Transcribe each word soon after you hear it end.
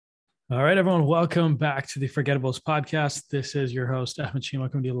All right, everyone, welcome back to the Forgettables podcast. This is your host, Ahmed Shima,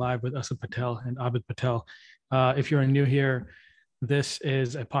 coming to you live with Asad Patel and Abid Patel. If you're new here, this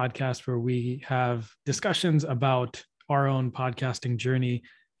is a podcast where we have discussions about our own podcasting journey.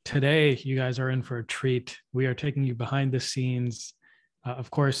 Today, you guys are in for a treat. We are taking you behind the scenes.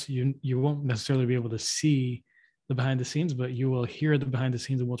 Of course, you won't necessarily be able to see the behind the scenes, but you will hear the behind the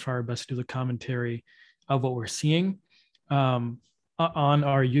scenes, and we'll try our best to do the commentary of what we're seeing. On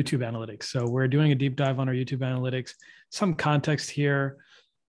our YouTube analytics. So we're doing a deep dive on our YouTube analytics. Some context here.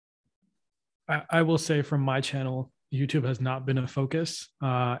 I will say from my channel, YouTube has not been a focus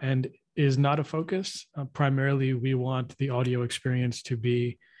and is not a focus. Primarily, we want the audio experience to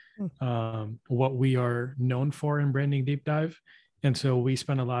be what we are known for in Branding Deep Dive. And so we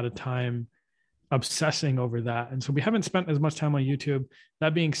spend a lot of time obsessing over that. And so we haven't spent as much time on YouTube.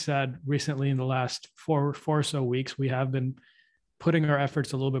 That being said, recently in the last four or so weeks, we have been putting our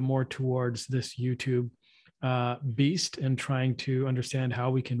efforts a little bit more towards this YouTube beast and trying to understand how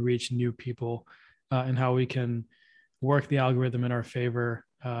we can reach new people and how we can work the algorithm in our favor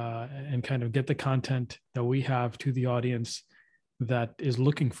and kind of get the content that we have to the audience that is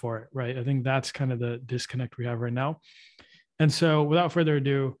looking for it, right? I think that's kind of the disconnect we have right now. And so without further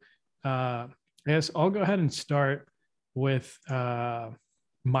ado, I guess I'll go ahead and start with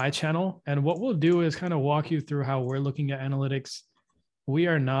my channel. And what we'll do is kind of walk you through how we're looking at analytics. We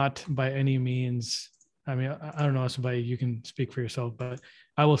are not by any means, I mean, I don't know, somebody, you can speak for yourself, but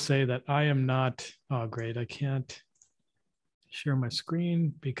I will say that I am not, oh, great. I can't share my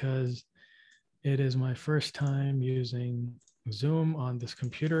screen because it is my first time using Zoom on this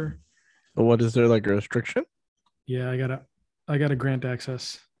computer. So what is there, like a restriction? Yeah, I gotta grant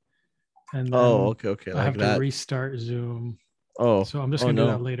access. And then okay. I have to restart Zoom. Oh, so I'm just gonna do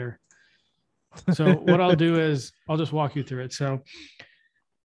that later. So what I'll do is I'll just walk you through it. So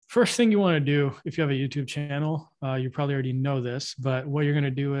first thing you want to do if you have a YouTube channel, you probably already know this, but what you're going to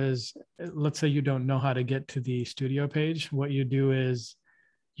do is, let's say you don't know how to get to the studio page. What you do is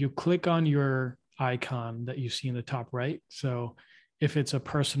you click on your icon that you see in the top right. So if it's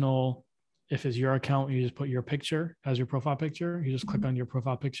if it's your account, you just put your picture as your profile picture. You just click on your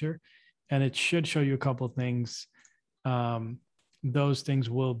profile picture and it should show you a couple of things. Those things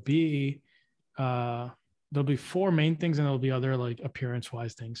will be, there'll be four main things and there'll be other like appearance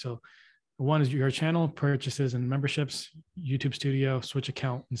wise things. So one is your channel, purchases and memberships, YouTube Studio, switch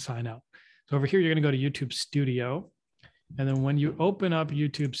account and sign out. So over here, you're going to go to YouTube Studio. And then when you open up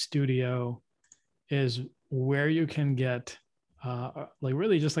YouTube Studio is where you can get like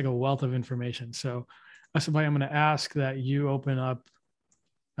really just like a wealth of information. So I'm going to ask that you open up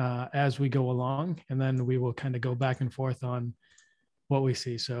as we go along, and then we will kind of go back and forth on what we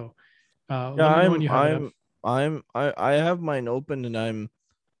see. So I have mine open and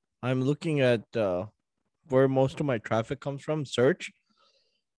I'm looking at where most of my traffic comes from, search.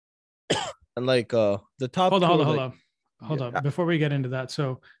 And like the top hold on before we get into that.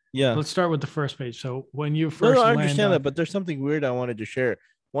 So yeah, let's start with the first page. So when you first I understand that, but there's something weird I wanted to share.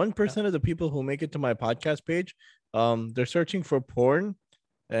 1% of the people who make it to my podcast page, they're searching for porn.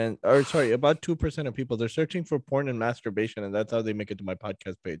 About 2% of people, they're searching for porn and masturbation, and that's how they make it to my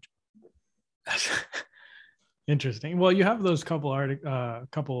podcast page. Interesting. Well, you have those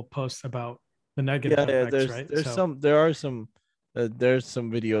couple posts about the negative effects, right? There's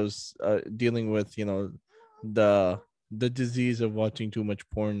some videos dealing with the disease of watching too much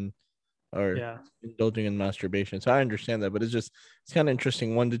porn or indulging in masturbation. So I understand that, but it's kind of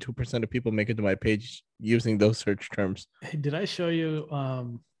interesting. 1 to 2% of people make it to my page using those search terms. Hey, did I show you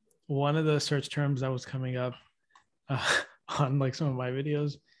one of the search terms that was coming up on like some of my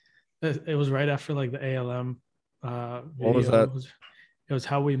videos? It was right after like the ALM video. What was that? It was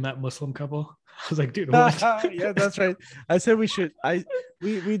how we met Muslim couple. I was like, dude, what? Yeah, that's right. I said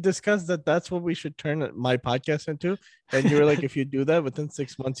we discussed that's what we should turn my podcast into. And you were like, if you do that within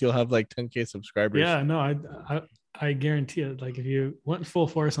 6 months, you'll have like 10K subscribers. Yeah, no, I guarantee it. Like if you went full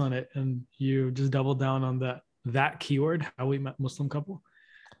force on it and you just doubled down on that keyword, how we met Muslim couple.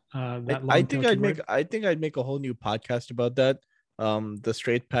 I think I'd make a whole new podcast about that. The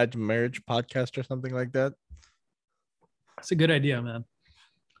Straight Pad Marriage podcast or something like that. That's a good idea, man.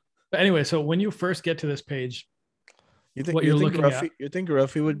 But anyway, so when you first get to this page, you think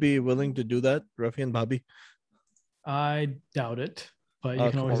Rafi would be willing to do that, Rafi and Bobby? I doubt it, but you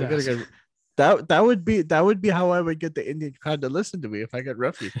can always ask. That would be how I would get the Indian crowd to listen to me if I got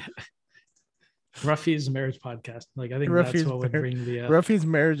Rafi. Rafi's marriage podcast. Like I think that's what would bring the Rafi's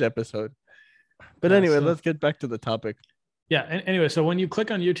marriage episode. But anyway, let's get back to the topic. Yeah. And anyway, so when you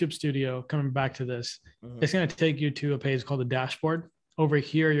click on YouTube Studio, coming back to this, it's going to take you to a page called the dashboard. over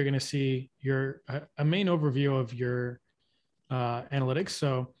here, you're going to see a main overview of your analytics.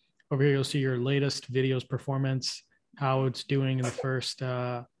 So over here, you'll see your latest videos performance, how it's doing in the first,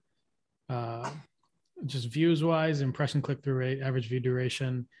 just views wise, impression click-through rate, average view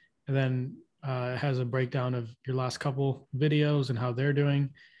duration. And then it has a breakdown of your last couple videos and how they're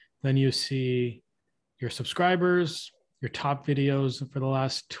doing. Then you see your subscribers, your top videos for the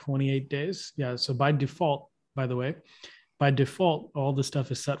last 28 days. Yeah. So by default, by the way, all the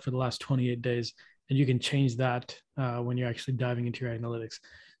stuff is set for the last 28 days. And you can change that when you're actually diving into your analytics.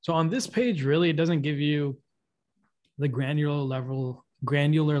 So on this page, really, it doesn't give you the granular level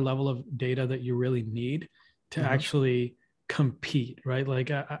of data that you really need to actually compete, right?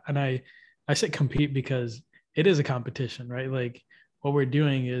 Like, and I say compete because it is a competition, right? Like what we're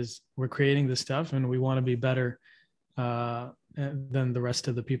doing is we're creating this stuff and we want to be better than the rest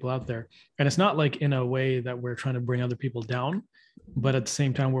of the people out there. And it's not like in a way that we're trying to bring other people down, but at the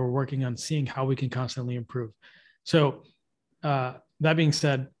same time, we're working on seeing how we can constantly improve. So that being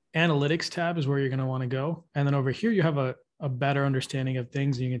said, analytics tab is where you're going to want to go. And then over here, you have a better understanding of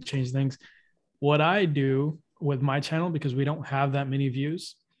things. You can change things. What I do with my channel, because we don't have that many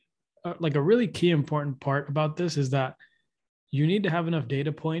views, like a really key important part about this is that you need to have enough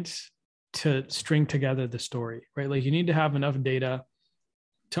data points to string together the story, right? Like you need to have enough data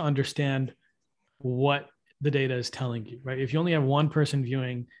to understand what the data is telling you, right? If you only have one person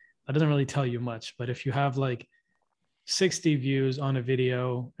viewing, that doesn't really tell you much. But if you have like 60 views on a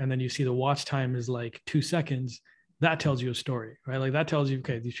video and then you see the watch time is like 2 seconds, that tells you a story, right? Like that tells you,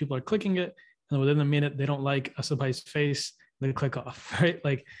 okay, these people are clicking it and within a minute they don't like Asabai's face, they click off, right?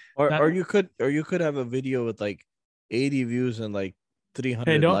 Like or you could have a video with like 80 views and like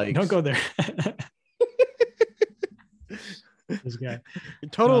 300 likes. Don't go there. This guy.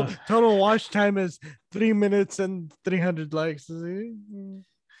 Total watch time is 3 minutes and 300 likes.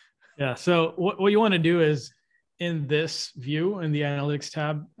 Yeah. So what you want to do is in this view in the analytics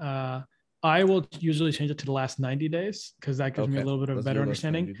tab, I will usually change it to the last 90 days because that gives me a little bit of a better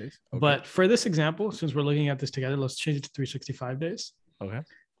understanding. Okay. But for this example, since we're looking at this together, let's change it to 365 days. Okay.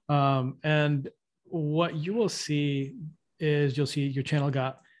 And what you will see is you'll see your channel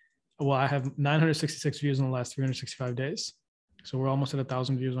I have 966 views in the last 365 days. So we're almost at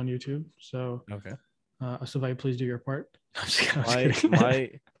 1,000 views on YouTube. So okay. Asavai, please do your part.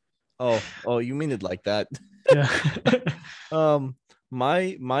 Oh, you mean it like that? Yeah.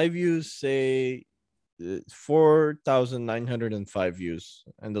 My views say 4,905 views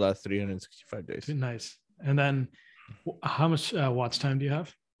in the last 365 days. Nice. And then how much watch time do you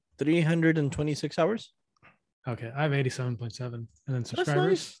have? 326 hours. Okay, I have 87.7. And then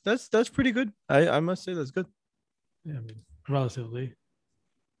subscribers. That's pretty good. I must say that's good. Yeah, I mean, relatively.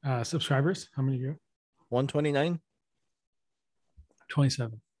 Subscribers, how many do you have? 129.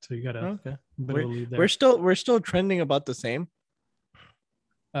 27. So you got a bit of a lead there. We're still trending about the same.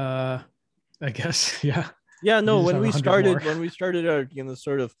 I guess, yeah. Yeah, no, when we started our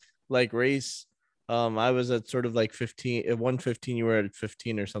sort of like race, I was at sort of like 15 at 115, you were at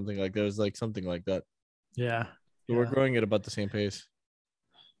 15 or something like that. It was like something like that. Yeah. So we're growing at about the same pace.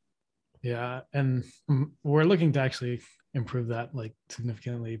 Yeah, and we're looking to actually improve that like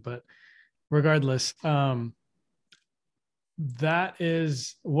significantly, but regardless, that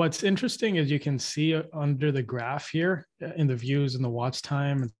is what's interesting is you can see under the graph here in the views and the watch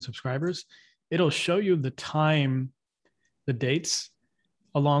time and subscribers, it'll show you the time, the dates,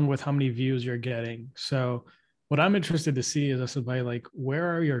 along with how many views you're getting. So what I'm interested to see is like,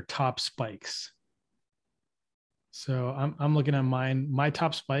 where are your top spikes? So I'm looking at mine. My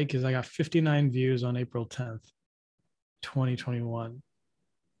top spike is I got 59 views on April 10th, 2021.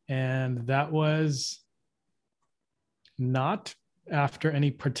 And that was not after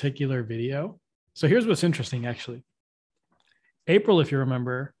any particular video. So here's what's interesting, actually. April, if you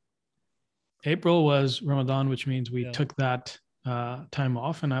remember, April was Ramadan, which means we took that time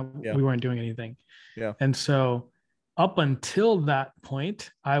off and we weren't doing anything. Yeah. And so up until that point,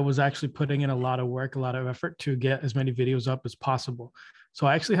 I was actually putting in a lot of work, a lot of effort to get as many videos up as possible. So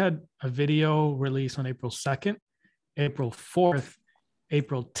I actually had a video release on April 2nd, April 4th,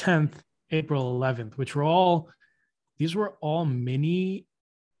 April 10th, April 11th, these were all mini.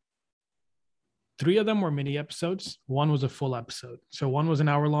 3 of them were mini episodes. 1 was a full episode. So 1 was an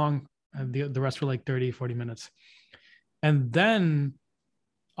hour long and the rest were like 30, 40 minutes. And then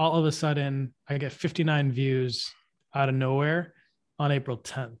all of a sudden I get 59 views out of nowhere on April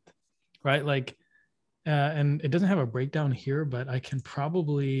 10th, right? Like, and it doesn't have a breakdown here, but I can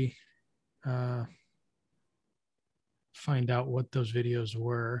probably find out what those videos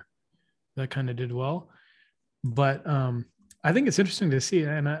were that kind of did well. But I think it's interesting to see,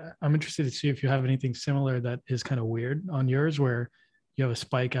 and I'm interested to see if you have anything similar that is kind of weird on yours, where you have a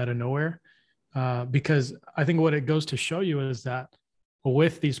spike out of nowhere. Because I think what it goes to show you is that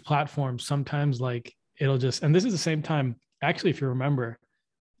with these platforms, sometimes like it'll just, and this is the same time. Actually, if you remember,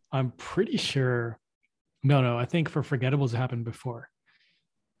 I'm pretty sure. No, I think for Forgettables it happened before.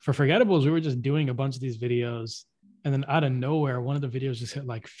 For Forgettables, we were just doing a bunch of these videos, and then out of nowhere, one of the videos just hit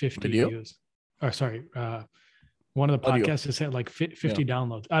like 50 Video? views. Or sorry, one of the Audio. podcasts just hit like 50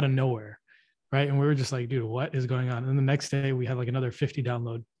 downloads out of nowhere, right? And we were just like, dude, what is going on? And the next day we had like another 50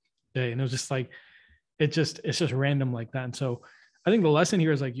 download day, and it was just like it's just random like that. And so I think the lesson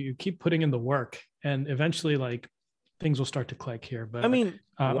here is like you keep putting in the work, and eventually like things will start to click here. But I mean,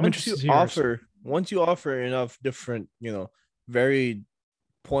 I'm interested to hear once you offer enough different, varied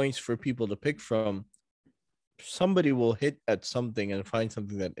points for people to pick from, somebody will hit at something and find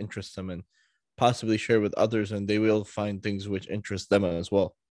something that interests them and possibly share with others, and they will find things which interest them as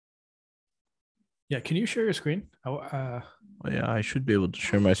well. Yeah, can you share your screen? Yeah, I should be able to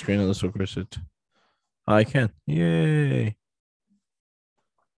share my screen unless of course it. I can. Yay.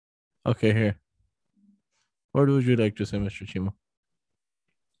 Okay, here. What would you like to say, Mr. Chimo?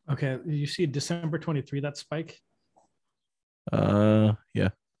 Okay, you see December 23, that spike? Yeah.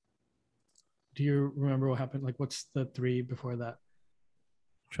 Do you remember what happened? Like, what's the 3 before that?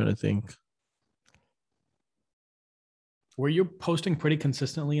 I'm trying to think. Were you posting pretty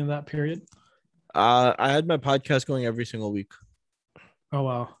consistently in that period? I had my podcast going every single week. Oh,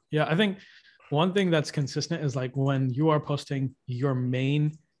 wow. Yeah, I think one thing that's consistent is like when you are posting your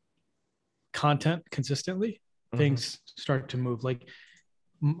main content consistently, things start to move. Like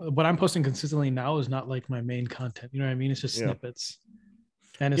what I'm posting consistently now is not like my main content. You know what I mean? It's just snippets.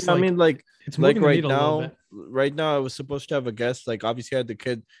 And it's I mean, like it's moving right now. Right now, I was supposed to have a guest. Like, obviously, I had the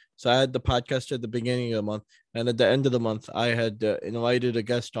kid, so I had the podcast at the beginning of the month, and at the end of the month, I had invited a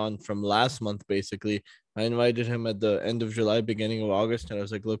guest on from last month. Basically, I invited him at the end of July, beginning of August, and I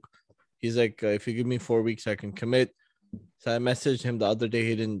was like, "Look," he's like, "If you give me 4 weeks, I can commit." So I messaged him the other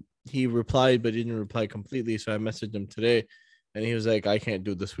day. He replied, but he didn't reply completely. So I messaged him today, and he was like, "I can't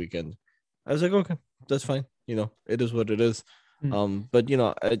do this weekend." I was like, "Okay, that's fine. It is what it is." But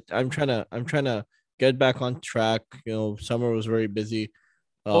I'm trying to get back on track. Summer was very busy.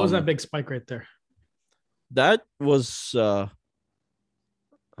 What was that big spike right there? That was hold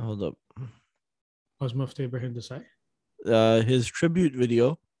up. Was Mufti Ibrahim Desai? His tribute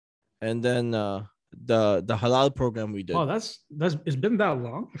video, and then the halal program we did. Oh, that's it's been that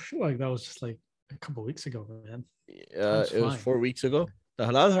long. I feel like that was just like a couple weeks ago, man. It was 4 weeks ago. The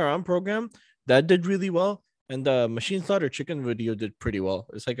halal haram program that did really well. And the machine slaughter chicken video did pretty well.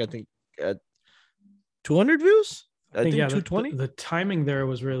 It's like, I think at 200 views. I think 220. The timing there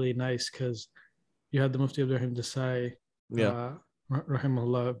was really nice because you had the Mufti Ibrahim Desai,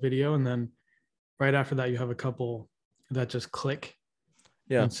 Rahimahullah video, and then right after that you have a couple that just click.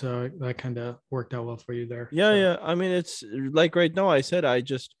 Yeah. And so that kind of worked out well for you there. Yeah. I mean, it's like right now.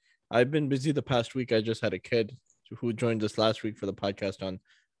 I've been busy the past week. I just had a kid who joined us last week for the podcast on,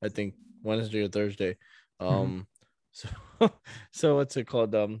 I think, Wednesday or Thursday. So what's it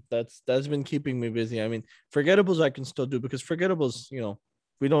called? That's been keeping me busy. I mean, Forgettables I can still do because Forgettables,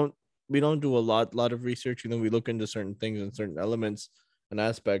 we don't do a lot of research. We look into certain things and certain elements and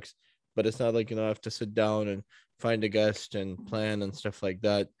aspects, but it's not like I have to sit down and find a guest and plan and stuff like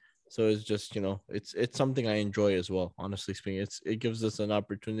that. So it's just it's something I enjoy as well. Honestly speaking, it gives us an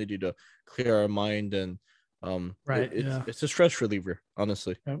opportunity to clear our mind and it's a stress reliever.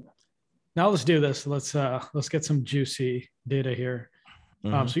 Honestly. Yep. Now let's do this. Let's get some juicy data here.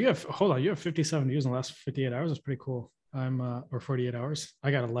 So you have 57 views in the last 58 hours. That's pretty cool. Or 48 hours.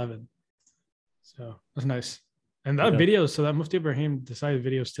 I got 11. So that's nice. And that video, so that Mufti Ibrahim Desai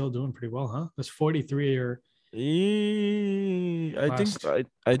video is still doing pretty well, huh? That's 43 or I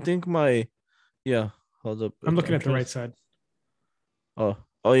think my hold up. I'm looking at the right side. Oh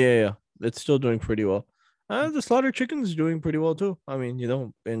yeah. It's still doing pretty well. The slaughter chicken is doing pretty well too. I mean,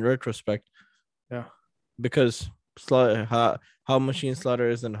 in retrospect, because how machine slaughter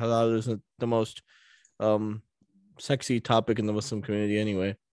is and halal isn't the most sexy topic in the Muslim community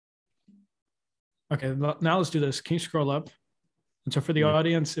anyway. Okay, now let's do this. Can you scroll up? And so for the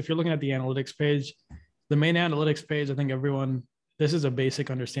audience, if you're looking at the analytics page, the main analytics page, I think this is a basic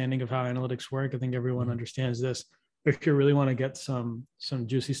understanding of how analytics work. I think everyone understands this. If you really want to get some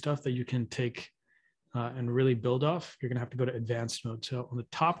juicy stuff that you can take and really build off, you're going to have to go to advanced mode. So on the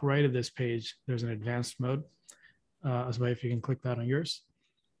top right of this page, there's an advanced mode. Asbay, if you can click that on yours.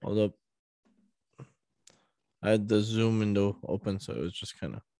 Hold up. I had the Zoom window open, so it was just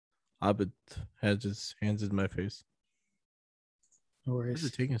kind of Abid had his hands in my face. No Why is it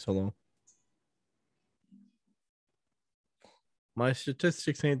worries. taking so long? My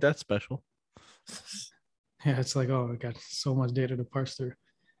statistics ain't that special. Yeah, it's like, oh, I got so much data to parse through.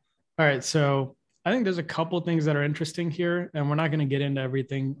 All right, so I think there's a couple things that are interesting here, and we're not going to get into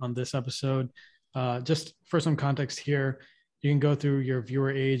everything on this episode. Just for some context here, you can go through your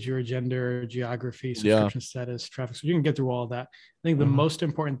viewer age, your gender, geography, Yeah. subscription status, traffic. So you can get through all that. I think the most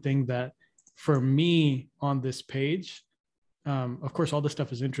important thing that for me on this page, of course, all this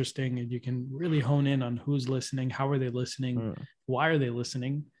stuff is interesting, and you can really hone in on who's listening, how are they listening, why are they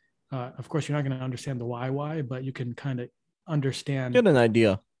listening. Of course, you're not going to understand the why, but you can kind of understand. Get an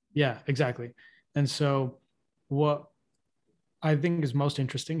idea. Yeah, exactly. And so what I think is most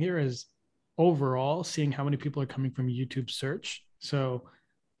interesting here is overall seeing how many people are coming from YouTube search. So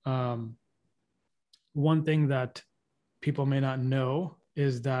one thing that people may not know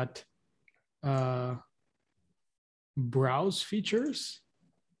is that browse features.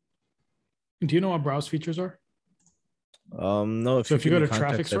 Do you know what browse features are? No. So if you go to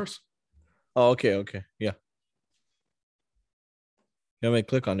traffic source. Oh, okay. Yeah. You want me to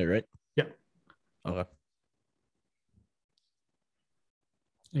click on it, right? Yeah. Okay.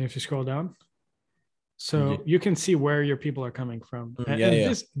 And if you scroll down, so you can see where your people are coming from.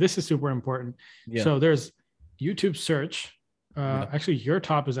 And this is super important. Yeah. So there's YouTube search. Actually, your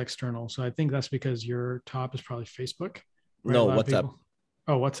top is external. So I think that's because your top is probably Facebook. Right? No, WhatsApp.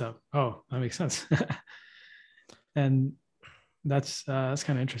 Oh, WhatsApp. Oh, that makes sense. And that's kind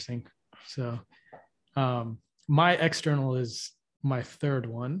of interesting. So my external is my third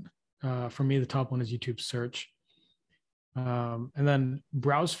one. For me, the top one is YouTube search. And then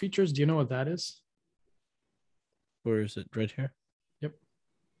browse features. Do you know what that is? Where is it? Right here? Yep.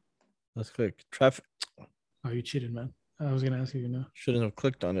 Let's click traffic. Oh, you cheated, man. I was going to ask you, Shouldn't have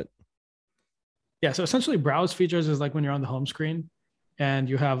clicked on it. Yeah. So essentially browse features is like when you're on the home screen and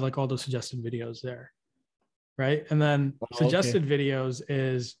you have like all those suggested videos there. Right. And then suggested videos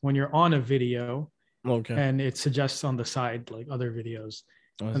is when you're on a video and it suggests on the side, like other videos.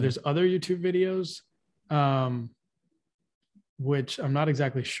 And there's other YouTube videos, which I'm not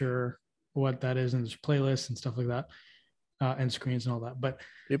exactly sure what that is. And there's playlists and stuff like that, and screens and all that. But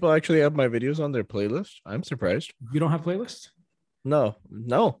people actually have my videos on their playlist. I'm surprised. You don't have playlists? No,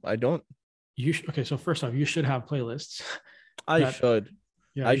 I don't. Okay. So first off, you should have playlists. I should.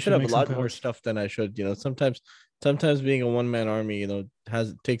 Yeah, I should have a lot more stuff than I should. Sometimes being a one-man army,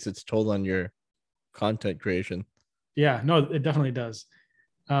 takes its toll on your content creation. Yeah, no, it definitely does.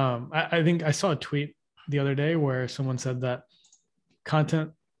 I think I saw a tweet the other day where someone said that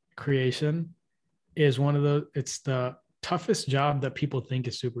content creation is it's the toughest job that people think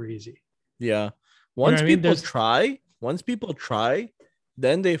is super easy. Yeah. Once people try,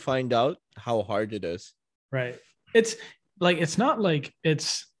 then they find out how hard it is. Right. It's not like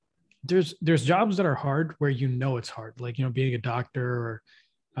there's jobs that are hard where it's hard, like being a doctor or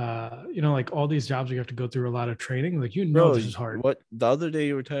like all these jobs you have to go through a lot of training, like this is hard. What the other day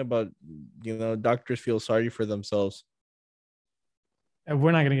you were talking about, doctors feel sorry for themselves. And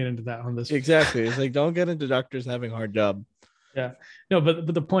we're not going to get into that on this. Exactly. It's like, don't get into doctors having a hard job. Yeah. No,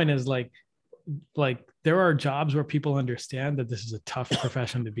 but the point is like there are jobs where people understand that this is a tough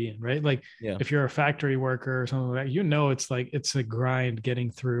profession to be in, right? Like if you're a factory worker or something like that, it's a grind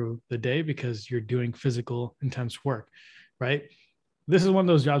getting through the day because you're doing physical intense work, right? This is one of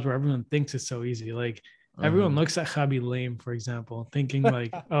those jobs where everyone thinks it's so easy. Like everyone looks at Khaby Lame, for example, thinking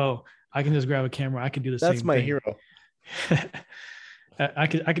like, oh, I can just grab a camera. I could do the same thing. That's my hero. I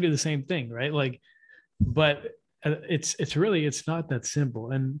could do the same thing, right? Like, but it's not that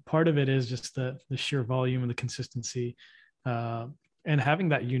simple. And part of it is just the sheer volume and the consistency, and having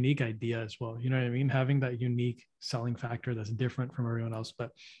that unique idea as well. You know what I mean? Having that unique selling factor that's different from everyone else.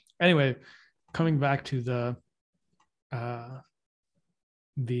 But anyway, coming back to the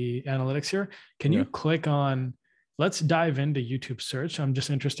analytics here, can you click on, let's dive into YouTube search. I'm just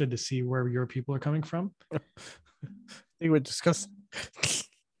interested to see where your people are coming from. I think we're discussing.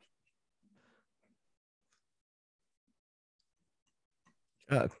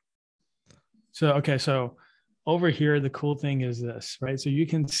 God. So over here, the cool thing is this, right? So you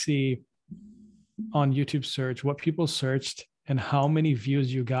can see on YouTube search what people searched and how many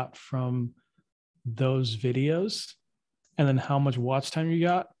views you got from those videos, and then how much watch time you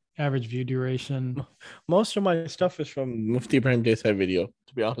got, average view duration. Most of my stuff is from Mufti Ibrahim Desai video,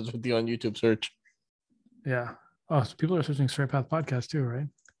 to be honest with you, on YouTube search. Yeah. Oh, so people are searching Straight Path Podcast too, right?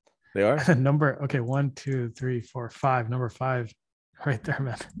 They are. Okay, 1, 2, 3, 4, 5. Number 5, right there,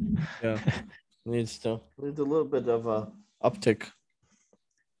 man. Yeah, needs a little bit of a uptick.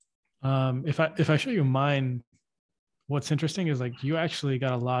 If I show you mine, what's interesting is like you actually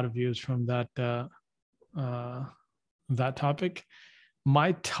got a lot of views from that topic.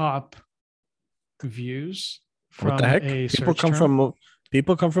 My top views What the from heck? a search term.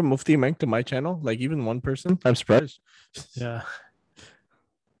 People come from Mufti Menk to my channel. Like even one person. I'm surprised. Yeah.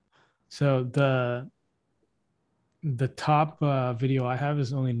 So the top video I have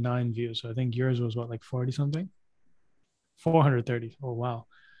is only 9 views. So I think yours was what, like 40 something? 430. Oh wow.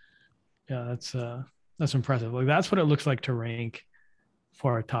 Yeah, that's impressive. Like that's what it looks like to rank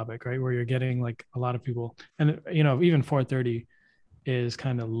for a topic, right? Where you're getting like a lot of people, and even 430 is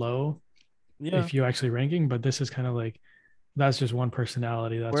kind of low if you actually ranking, but this is kind of like that's just one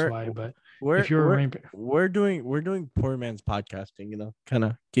personality. That's why. But if you're we're doing poor man's podcasting, kind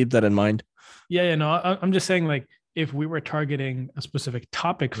of keep that in mind. Yeah, no, I'm just saying like if we were targeting a specific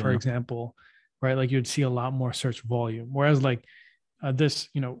topic, for example, right, like you'd see a lot more search volume. Whereas like this,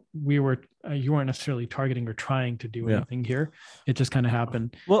 you weren't necessarily targeting or trying to do anything here. It just kind of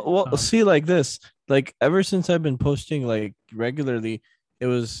happened. Well, see, like this, like ever since I've been posting like regularly, it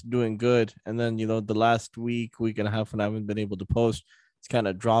was doing good, and then the last week and a half when I haven't been able to post, it's kind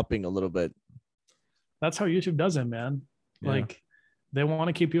of dropping a little bit. That's how YouTube does it, man. Like they want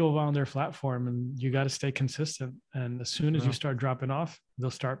to keep people on their platform, and you got to stay consistent. And as soon as you start dropping off,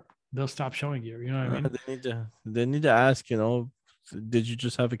 they'll stop showing you. You know what I mean? They need to ask. Did you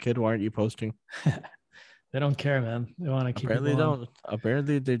just have a kid? Why aren't you posting? They don't care, man. They want to keep.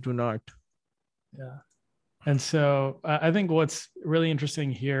 Apparently, they do not. Yeah. And so I think what's really interesting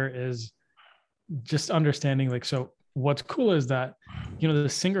here is just understanding, like, so what's cool is that, the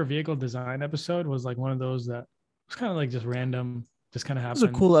Singer vehicle design episode was like one of those that was kind of like just random, just kind of happened. It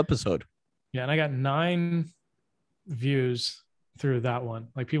was a cool episode. Yeah. And I got 9 views through that one.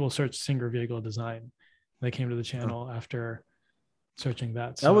 Like people searched Singer vehicle design. They came to the channel after searching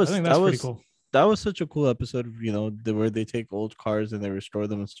that. So I think that's pretty cool. That was such a cool episode of, where they take old cars and they restore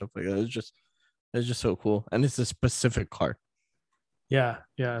them and stuff like that. It's just so cool. And it's a specific car. Yeah.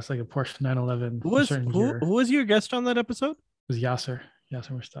 It's like a Porsche 911. Who was your guest on that episode? It was Yasser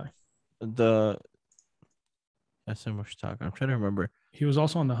Mushtaq. The Yasser Mushtaq. I'm trying to remember. He was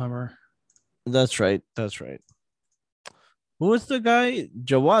also on the Hummer. That's right. Who was the guy?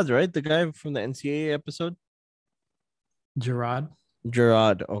 Jawad, right? The guy from the NCAA episode? Gerard.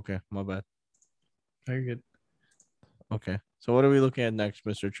 Okay, my bad. Very good. Okay. So what are we looking at next,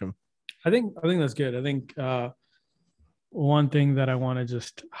 Mr. Trim? I think that's good. I think one thing that I want to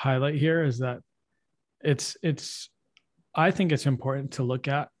just highlight here is that I think it's important to look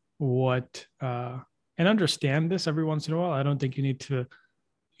at what and understand this every once in a while. I don't think you need to,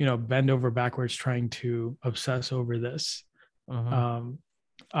 bend over backwards trying to obsess over this.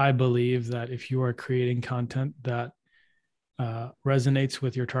 I believe that if you are creating content that resonates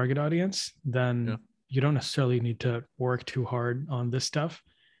with your target audience, then you don't necessarily need to work too hard on this stuff,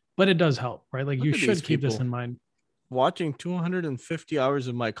 but it does help, right? Like you should keep this in mind. Watching 250 hours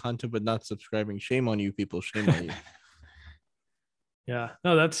of my content, but not subscribing. Shame on you people. Shame on you. Yeah,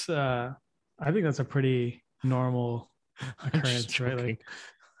 no, that's, I think that's a pretty normal occurrence, right? Like,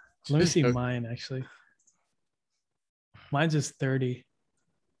 let me see mine actually. Mine's is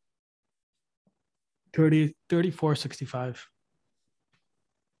 3465.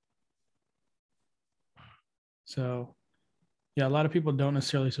 So yeah, a lot of people don't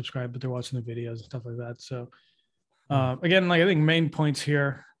necessarily subscribe, but they're watching the videos and stuff like that. So again, like I think main points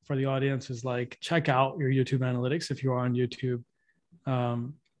here for the audience is like, check out your YouTube analytics if you are on YouTube.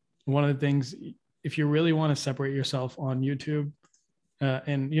 One of the things, if you really want to separate yourself on YouTube,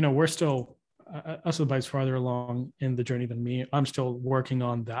 and we're still, Us-With-Bytes farther along in the journey than me. I'm still working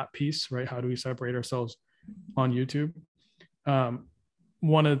on that piece, right? How do we separate ourselves on YouTube?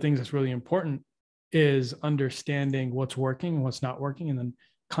 One of the things that's really important is understanding what's working, what's not working, and then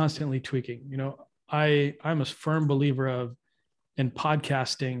constantly tweaking. I'm a firm believer of, in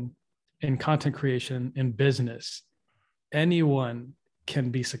podcasting, in content creation, in business, anyone can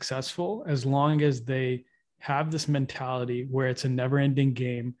be successful as long as they have this mentality where it's a never-ending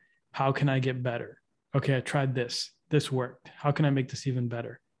game. How can I get better? Okay, I tried this. This worked. How can I make this even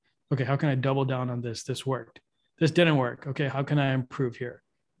better? Okay, how can I double down on this? This worked. This didn't work. Okay, how can I improve here?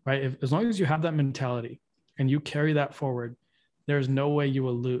 Right? As long as you have that mentality and you carry that forward, there's no way you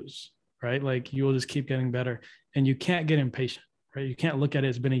will lose, right? Like you will just keep getting better, and you can't get impatient, right? You can't look at it.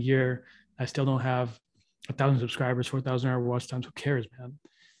 It's been a year. I still don't have 1,000 subscribers, 4,000 hour watch times. Who cares, man?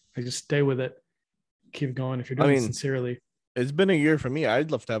 Like just stay with it. Keep going. If you're doing it sincerely. It's been a year for me.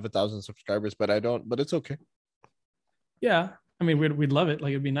 I'd love to have 1,000 subscribers, but I don't, but it's okay. Yeah. I mean, we'd love it.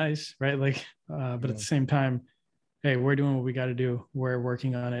 Like it'd be nice, right? Like, but at the same time, hey, we're doing what we got to do. We're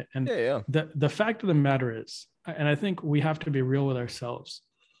working on it. And the fact of the matter is, and I think we have to be real with ourselves,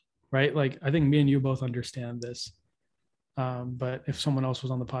 right? Like, I think me and you both understand this. But if someone else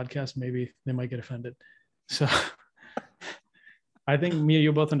was on the podcast, maybe they might get offended. So I think me and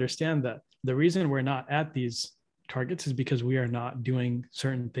you both understand that the reason we're not at these targets is because we are not doing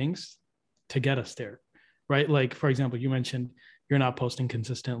certain things to get us there, right? Like, for example, you mentioned you're not posting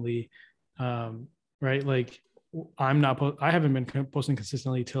consistently, right? Like, I haven't been posting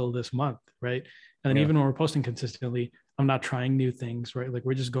consistently till this month, right? And then even when we're posting consistently, I'm not trying new things, right? Like,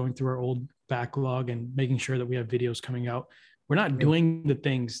 we're just going through our old backlog and making sure that we have videos coming out. We're not doing the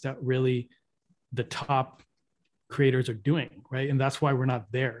things that really the top creators are doing, right? And that's why we're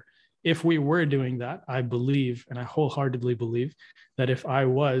not there. If we were doing that, I believe, and I wholeheartedly believe, that if I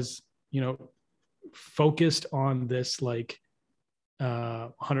was, focused on this like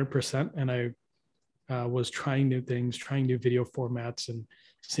 100%, and I was trying new things, trying new video formats and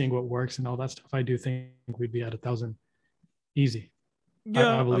seeing what works and all that stuff, I do think we'd be at 1,000 easy.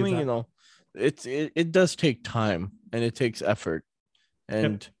 I believe that. It does take time and it takes effort.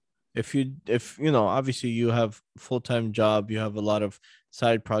 And if obviously you have full-time job, you have a lot of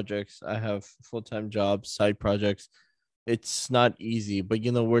side projects. I have full-time jobs, side projects. It's not easy, but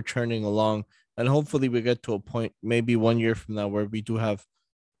we're churning along, and hopefully we get to a point maybe 1 year from now where we do have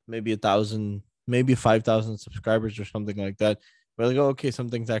maybe 1,000, maybe 5,000 subscribers or something like that. We're like, oh, okay,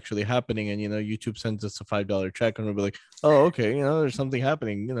 something's actually happening, and YouTube sends us a $5 check, and we'll be like, oh, okay, there's something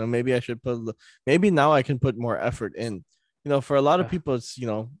happening. Maybe I should maybe now I can put more effort in. For a lot of people, it's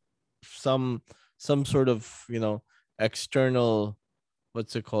some sort of external,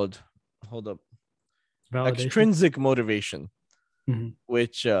 what's it called? Hold up. Validation. Extrinsic motivation,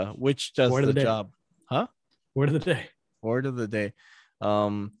 which does the job. Huh? Word of the day. Word of the day.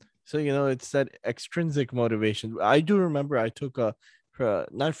 So it's that extrinsic motivation. I do remember I took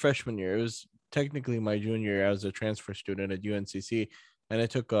not freshman year, it was technically my junior year. I was a transfer student at UNCC, and I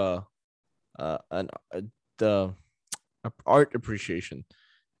took the art appreciation,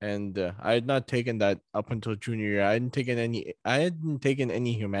 and I had not taken that up until junior year. I hadn't taken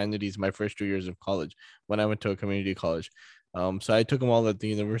any humanities my first 2 years of college when I went to a community college. So I took them all at the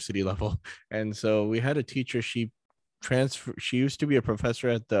university level, and so we had a teacher. She used to be a professor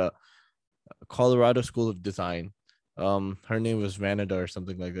at the Colorado School of Design. Her name was Vanada or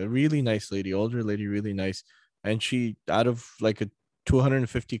something like that. Really nice lady, older lady, really nice. And she, out of like a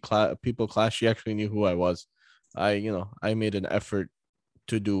 250 people class, she actually knew who I was. I made an effort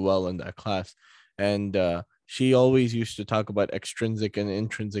to do well in that class, and she always used to talk about extrinsic and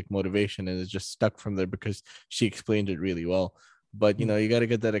intrinsic motivation, and it just stuck from there because she explained it really well. But you got to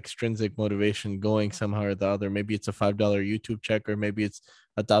get that extrinsic motivation going somehow or the other. Maybe it's a $5 YouTube check, or maybe it's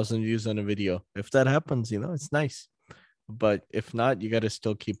 1,000 views on a video. If that happens, it's nice. But if not, you got to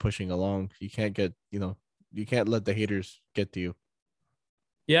still keep pushing along. You can't you can't let the haters get to you.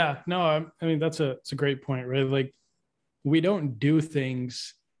 Yeah, no, I mean, it's a great point, right? Like, we don't do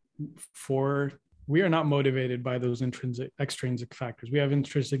things we are not motivated by those extrinsic factors. We have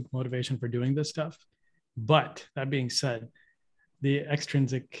intrinsic motivation for doing this stuff. But that being said, the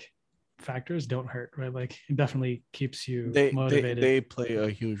extrinsic factors don't hurt, right? Like, it definitely keeps you motivated. They play a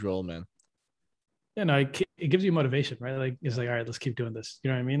huge role, man. Yeah, no, it gives you motivation, right? Like, it's like, all right, let's keep doing this.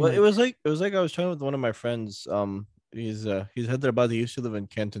 You know what I mean? Well, it was like I was talking with one of my friends. He's Hyderabad. He used to live in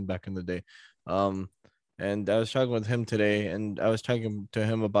Canton back in the day. And I was talking with him today, and I was talking to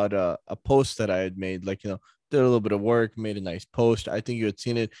him about a post that I had made. Like, did a little bit of work, made a nice post. I think you had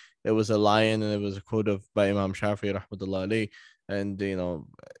seen it. It was a lion, and it was a quote by Imam Shafi'i rahmatullah alayhi. And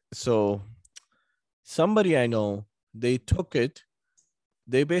so somebody I know, they took it,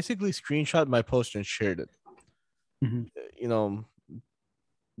 they basically screenshot my post and shared it. And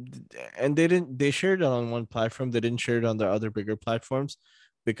they shared it on one platform. They didn't share it on the other bigger platforms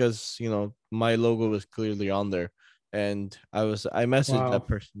because my logo was clearly on there. And I messaged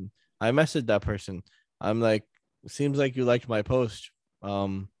that person. I'm like, seems like you liked my post.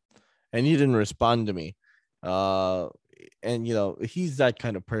 And he didn't respond to me. And he's that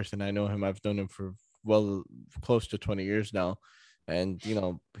kind of person. I know him. I've known him for close to 20 years now. And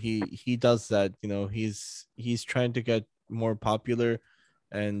he does that. He's trying to get more popular.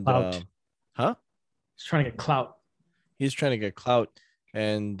 And he's trying to get clout. He's trying to get clout.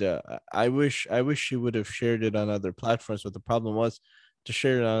 And I wish he would have shared it on other platforms. But the problem was, to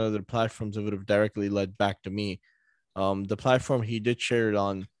share it on other platforms, it would have directly led back to me. The platform he did share it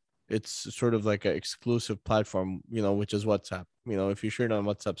on, it's sort of like an exclusive platform, which is WhatsApp. If you share it on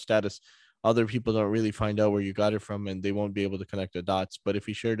WhatsApp status, other people don't really find out where you got it from, and they won't be able to connect the dots. But if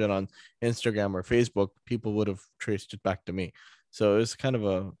you shared it on Instagram or Facebook, people would have traced it back to me. So it's kind of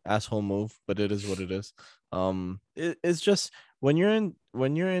a asshole move, but it is what it is. It's just when you're in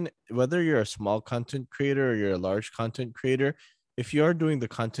whether you're a small content creator or you're a large content creator, if you are doing the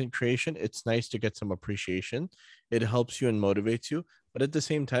content creation, it's nice to get some appreciation. It helps you and motivates you. But at the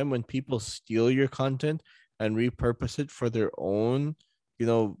same time, when people steal your content and repurpose it for their own,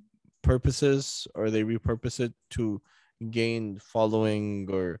 purposes, or they repurpose it to gain following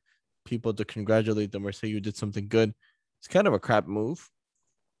or people to congratulate them or say you did something good, it's kind of a crap move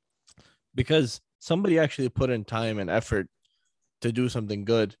because somebody actually put in time and effort to do something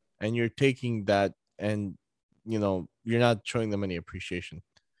good, and you're taking that and you're not showing them any appreciation.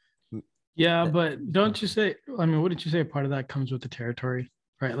 Yeah, but don't you say, I mean, wouldn't you say part of that comes with the territory,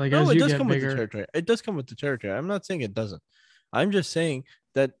 right? Like No, as it you does get come with the bigger, territory. It does come with the territory. I'm not saying it doesn't. I'm just saying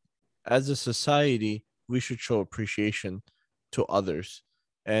that as a society, we should show appreciation to others.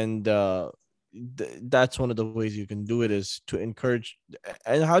 And that's one of the ways you can do it, is to encourage.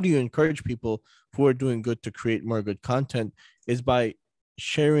 And how do you encourage people who are doing good to create more good content? Is by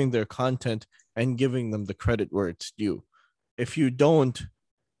sharing their content and giving them the credit where it's due. If you don't,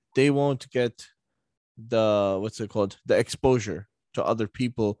 they won't get the, what's it called, the exposure to other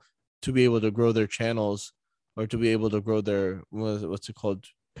people to be able to grow their channels, or to be able to grow their, what's it called,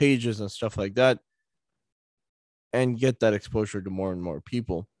 pages and stuff like that, and get that exposure to more and more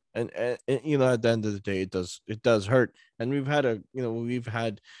people. And at the end of the day, it does hurt. And we've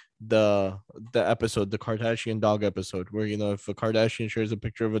had the episode, the Kardashian dog episode, where if a Kardashian shares a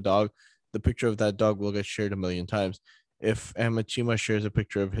picture of a dog, the picture of that dog will get shared a million times. If Ahmed Chima shares a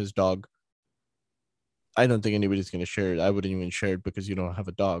picture of his dog, I don't think anybody's going to share it. I wouldn't even share it because you don't have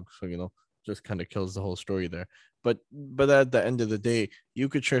a dog. So, just kind of kills the whole story there. But at the end of the day, you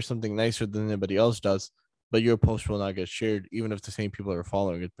could share something nicer than anybody else does, but your post will not get shared, even if the same people are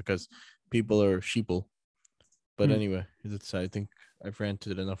following it, because people are sheeple. But anyway, I think I've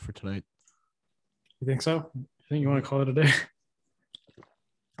ranted enough for tonight. You think so? I think you want to call it a day.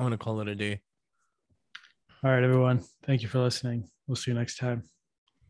 I want to call it a day. All right, everyone. Thank you for listening. We'll see you next time.